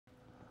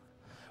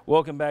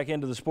Welcome back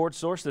into the Sports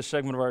Source. This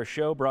segment of our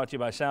show brought to you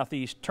by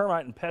Southeast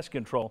Termite and Pest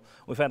Control.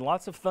 We've had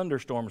lots of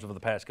thunderstorms over the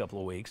past couple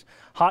of weeks.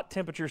 Hot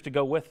temperatures to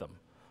go with them.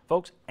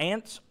 Folks,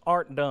 ants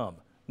aren't dumb.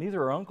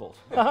 Neither are uncles.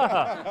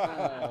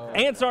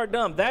 Ants aren't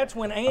dumb. That's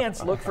when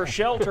ants look for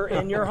shelter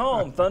in your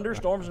home.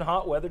 Thunderstorms and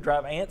hot weather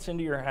drive ants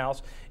into your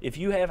house. If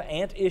you have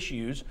ant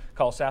issues,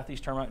 call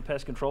Southeast Termite and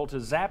Pest Control to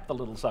zap the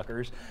little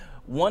suckers.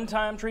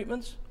 One-time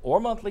treatments or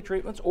monthly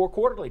treatments or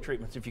quarterly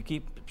treatments. If you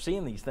keep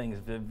seeing these things,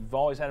 if you've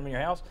always had them in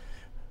your house,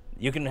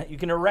 you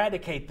can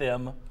eradicate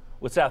them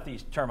with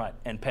Southeast Termite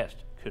and Pest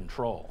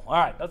Control. All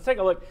right, let's take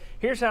a look.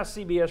 Here's how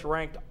CBS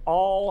ranked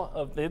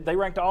they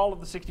ranked all of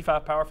the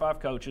 65 Power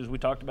 5 coaches. We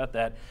talked about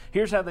that.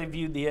 Here's how they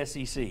viewed the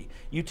SEC.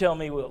 You tell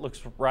me what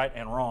looks right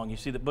and wrong. You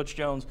see that Butch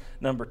Jones,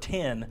 number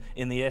 10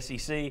 in the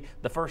SEC.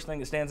 The first thing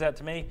that stands out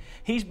to me,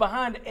 he's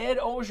behind Ed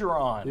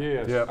Orgeron.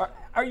 Yes. Yep.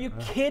 Are you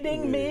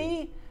kidding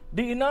me?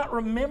 Do you not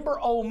remember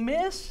Ole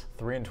Miss?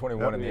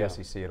 3-21 in the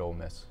SEC at Ole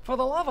Miss. For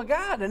the love of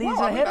God, and he's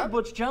ahead of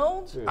Butch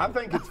Jones? I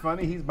think it's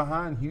funny he's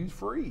behind Hugh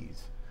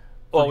Freeze.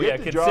 Oh, yeah,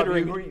 the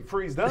considering job Hugh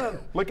Freeze done.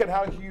 Look at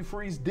how Hugh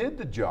Freeze did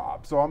the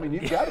job. So I mean,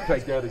 you've got to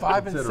take that as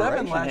 5 and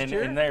consideration. 7 last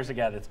year. And there's a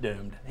guy that's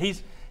doomed.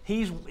 He's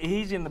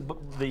in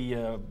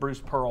the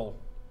Bruce Pearl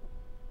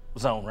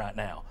zone right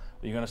now.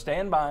 You're going to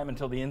stand by him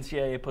until the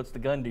NCAA puts the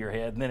gun to your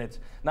head, and then it's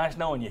nice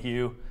knowing you,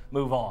 Hugh.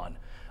 Move on.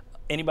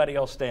 Anybody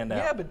else stand out?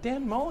 Yeah, but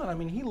Dan Mullen, I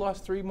mean, he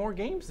lost 3 more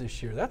games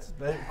this year. That's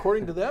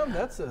according to them. They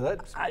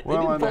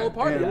didn't fall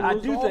apart.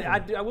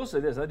 I will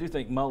say this. I do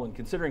think Mullen,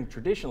 considering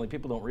traditionally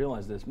people don't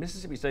realize this,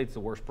 Mississippi State's the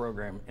worst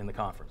program in the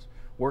conference.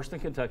 Worse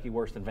than Kentucky,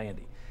 worse than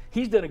Vandy.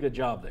 He's done a good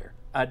job there.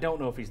 I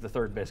don't know if he's the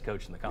 3rd best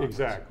coach in the conference.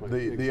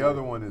 Exactly. The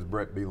other one is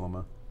Brett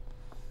Bielema.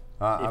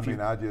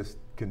 I just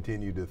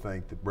continue to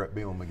think that Brett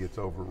Bielema gets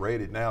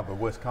overrated. Now, the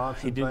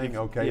Wisconsin thing,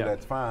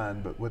 that's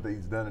fine, but what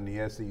he's done in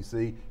the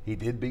SEC, he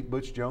did beat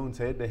Butch Jones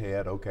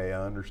head-to-head. Okay,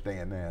 I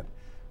understand that.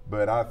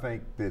 But I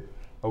think that,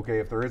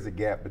 if there is a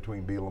gap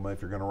between Bielema,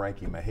 if you're going to rank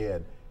him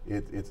ahead,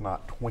 it's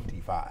not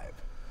 25.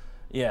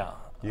 Yeah.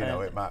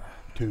 It might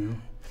 2.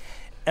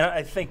 And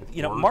I think,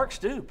 Mark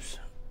Stoops,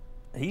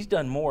 he's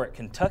done more at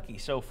Kentucky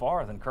so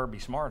far than Kirby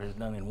Smart has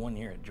done in 1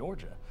 year at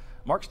Georgia.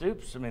 Mark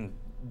Stoops, I mean,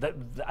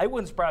 it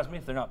wouldn't surprise me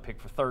if they're not picked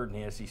for 3rd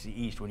in the SEC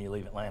East when you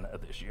leave Atlanta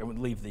this year,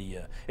 leave the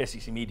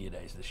SEC Media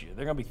Days this year.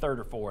 They're going to be 3rd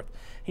or 4th.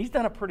 He's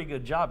done a pretty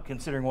good job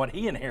considering what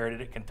he inherited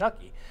at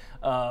Kentucky.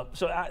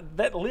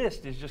 That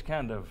list is just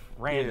kind of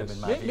random in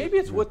my view. Maybe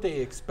it's what they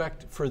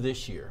expect for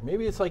this year.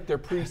 Maybe it's like their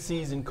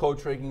preseason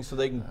coach ranking so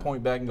they can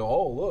point back and go,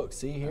 oh, look,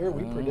 see here,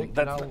 we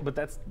predicted. But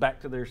that's back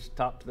to their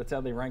top. That's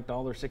how they ranked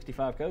all their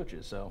 65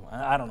 coaches. So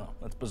I don't know.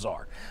 That's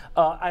bizarre.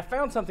 I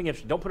found something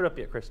interesting. Don't put it up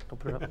yet, Chris. Don't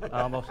put it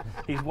up.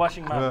 He's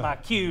watching my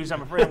cues.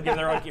 I'm afraid I'm getting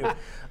the wrong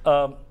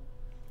cue.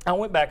 I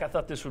went back. I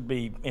thought this would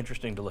be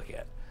interesting to look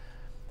at.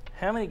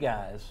 How many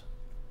guys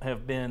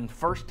have been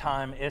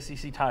first-time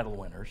SEC title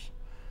winners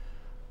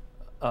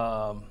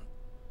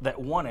that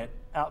won it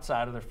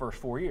outside of their first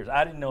 4 years?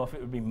 I didn't know if it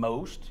would be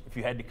most, if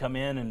you had to come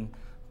in and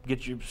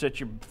set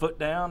your foot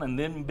down and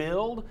then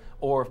build,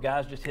 or if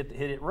guys just hit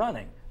it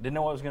running. Didn't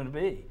know what it was going to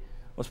be.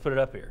 Let's put it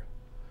up here.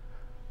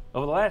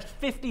 Over the last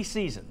 50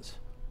 seasons,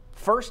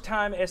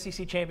 first-time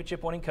SEC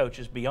championship winning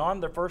coaches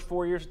beyond their first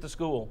 4 years at the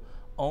school,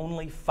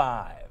 only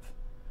 5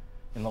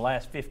 in the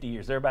last 50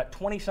 years. There are about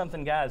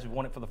 20-something guys who've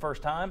won it for the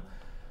first time,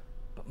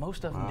 but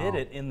most of them did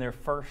it in their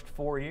first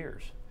 4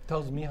 years.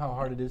 Tells me how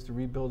hard it is to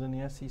rebuild in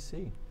the SEC.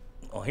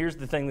 Well, here's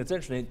the thing that's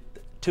interesting.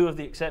 2 of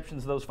the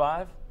exceptions of those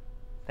 5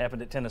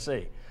 happened at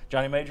Tennessee.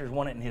 Johnny Majors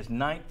won it in his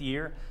 9th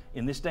year.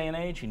 In this day and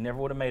age, he never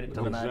would have made it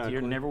to the 9th year,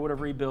 never would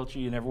have rebuilt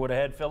you. You never would have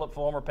had Philip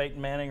Fulmer, Peyton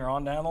Manning, or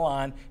on down the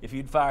line if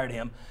you'd fired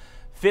him.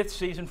 5th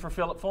season for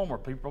Philip Fulmer.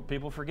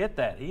 People forget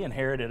that. He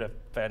inherited a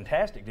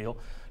fantastic deal,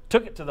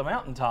 took it to the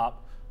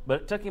mountaintop,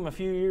 but it took him a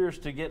few years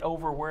to get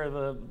over where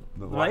the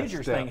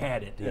Majors thing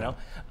had it.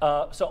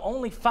 So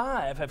only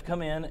 5 have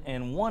come in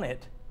and won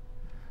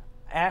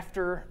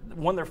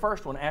their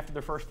first one after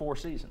their first 4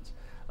 seasons.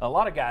 A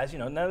lot of guys,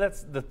 now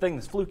that's the thing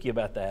that's fluky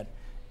about that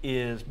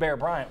is Bear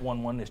Bryant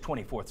won one his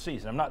 24th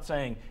season. I'm not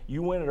saying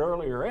you win it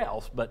early or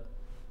else, but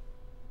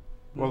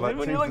well, that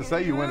seems to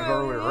say you win it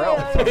earlier or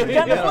else. It's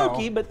kind of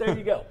fluky, but there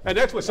you go. And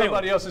that's with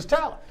somebody else's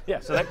talent. Yeah,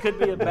 so that could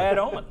be a bad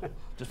omen.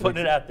 Just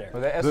putting it out there.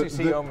 Well, the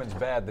SEC omen's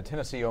bad. The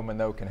Tennessee omen,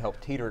 though, can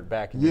help teeter it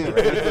back.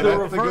 It's the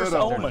reverse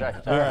omen.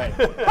 All right.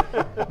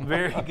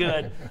 Very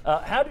good.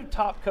 How do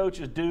top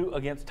coaches do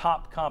against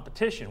top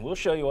competition? We'll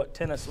show you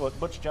what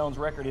Butch Jones'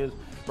 record is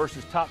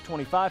versus top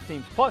 25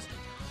 teams. Plus,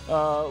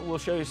 we'll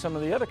show you some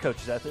of the other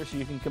coaches out there so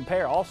you can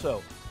compare.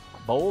 Also,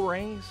 bowl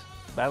rings,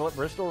 battle at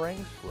Bristol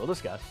rings. We'll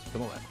discuss.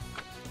 Come on back.